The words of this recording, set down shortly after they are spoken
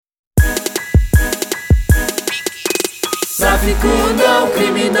Tráfico não,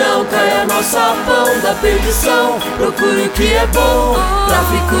 crime não, caia nossa pão da perdição. Procure o que é bom.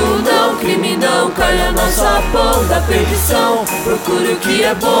 Tráfico não, crime não, caia nossa pão da perdição. Procure o que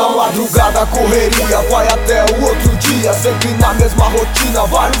é bom. Na madrugada correria, vai até o outro dia. Sempre na mesma rotina,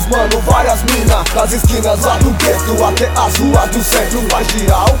 vários mano, várias mina. Das esquinas lá do gueto até as ruas do centro. Vai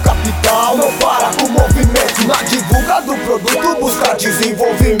girar o capital, não para com o movimento. Na divulga do produto busca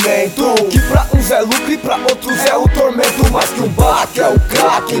desenvolvimento. Que pra uns é lucro e pra outros é o tormento. Mas que um baque é o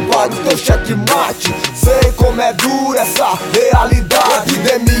crack, vai no teu checkmate. Sei como é dura essa realidade. A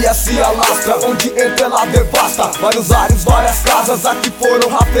epidemia se alastra, onde entra ela devasta. Vários ares, várias casas aqui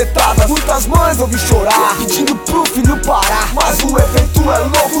foram afetadas. Muitas mães ouvem chorar, pedindo pro filho parar. Mas o efeito é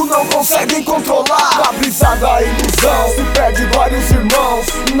louco, não conseguem controlar. Na brisa da ilusão, se perde vários irmãos.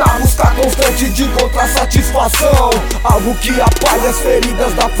 Na busca constante de encontrar satisfação. Algo que apaga as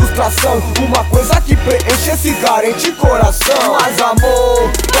feridas da frustração. Uma coisa que preenche esse carente coração. Mais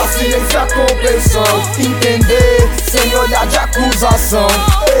amor, paciência, compreensão. Entender, sem olhar de acusação.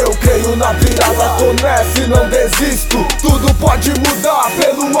 Eu creio na virada, tô nessa e não desisto. Tudo pode mudar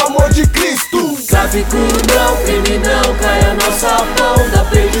pelo amor de Cristo. Tráfico não, crime não, caia nossa pão da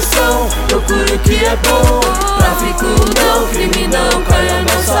perdição. Procure o que é bom. Tráfico não, crime não, caia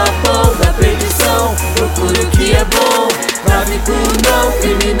nossa pão da perdição. Procure o que é bom. Tráfico não,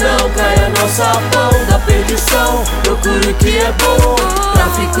 crime não, caia nossa pão da perdição. Procure o que é bom.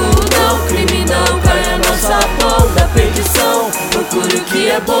 Tráfico não, crime não, caia nossa pão da perdição. Procure o que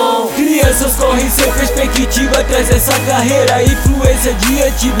é bom. Crianças correm sem perspectiva atrás dessa carreira. Influência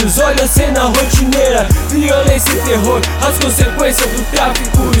diante dos olhos, cena rotineira. Violência e terror, as consequências do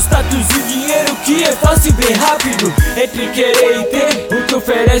tráfico. Status e dinheiro que é fácil e bem rápido. Entre querer e ter, o que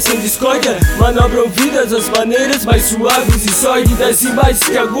oferecem discórdia. Manobram vidas às maneiras mais suaves e sórdidas. Imagens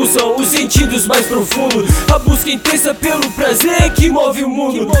que aguçam os sentidos mais profundos. A busca intensa pelo prazer que move o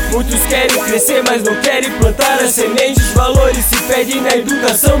mundo. Muitos querem crescer, mas não querem plantar as sementes. Valores se perdem na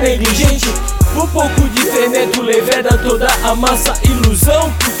educação negligente. Um pouco de fermento leveda toda a massa.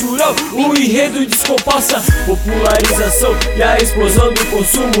 Ilusão cultural, o enredo descompassa. Popularização e a explosão do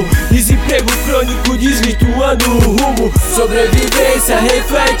consumo. Desemprego crônico desvirtuando o rumo. Sobrevivência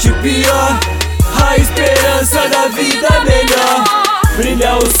reflete o pior. A esperança da vida melhor.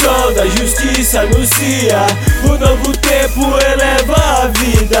 Brilha o sol da justiça, anuncia o novo tempo, eleva a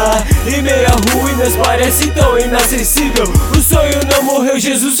vida. Em meio a ruínas parece tão inacessível. O sonho não morreu,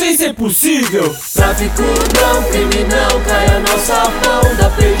 Jesus fez ser possível. Tráfico não, crime não, caia nossa pão da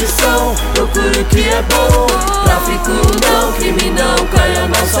perdição. Procure o que é bom. Tráfico não, crime não, caia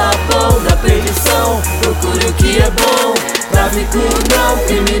nossa pão da perdição. Procure o que é bom. Tráfico não,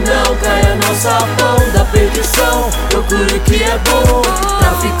 crime não, caia nossa pão da perdição. Procure o que é bom.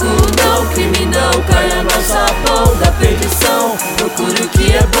 Tráfico não, crime não, caia nossa pão da perdição. Procure o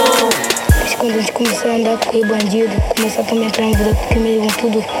que é bom. Mas quando a gente começou a andar com o bandido, começou a tomar entrar na vida, porque me ligam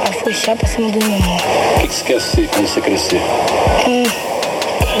tudo a forçar pra cima do meu irmão. O que você quer ser quando você crescer?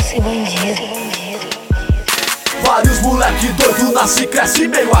 Quero ser bandido. Vários moleque doido nasce e cresce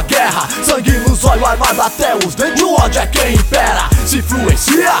meio a guerra. Sangue nos olhos, armado até os dentes, o ódio é quem impera. Se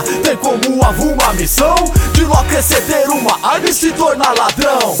influencia, tem como alvo uma missão de logo crescer, ter uma arma e se tornar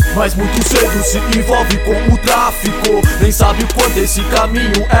ladrão. Mas muito cedo se envolve com o tráfico. Nem sabe o quanto esse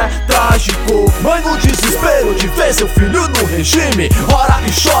caminho é trágico. Mãe no desespero de ver seu filho no regime. Ora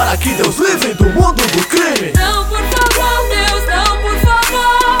e chora que Deus livre do mundo do crime. Não, por favor, Deus, não, por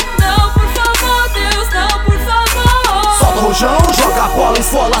favor. Não, por favor, Deus, não, por favor. Solta o rojão, joga a bola,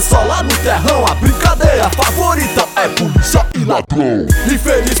 esfola só lá no terrão. A brincadeira favorita é polícia e ladrão.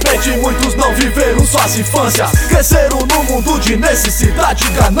 Infelizmente muitos não viveram suas infâncias. Cresceram no mundo de necessidade e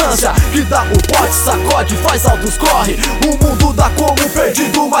ganância. Que dá o bote, sacode, faz altos corre. O mundo dá como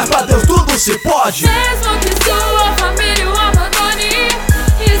perdido, mas pra Deus tudo se pode. Mesmo que sua família o abandone,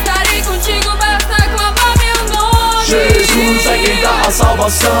 estarei contigo, basta clamar meu nome. Jesus é quem dá a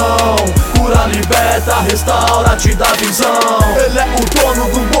salvação. Cura, liberta, restaura, te dá visão. Ele é o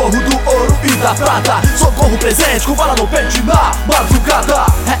dono do morro, do ouro e da prata. Socorro presente, com bala no pente na madrugada.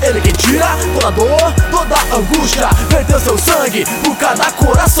 É ele quem tira toda dor, toda angústia. Perdeu seu sangue por cada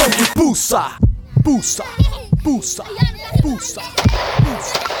coração que pulsa. Pulsa, pulsa, pulsa,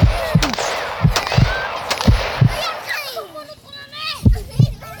 pulsa.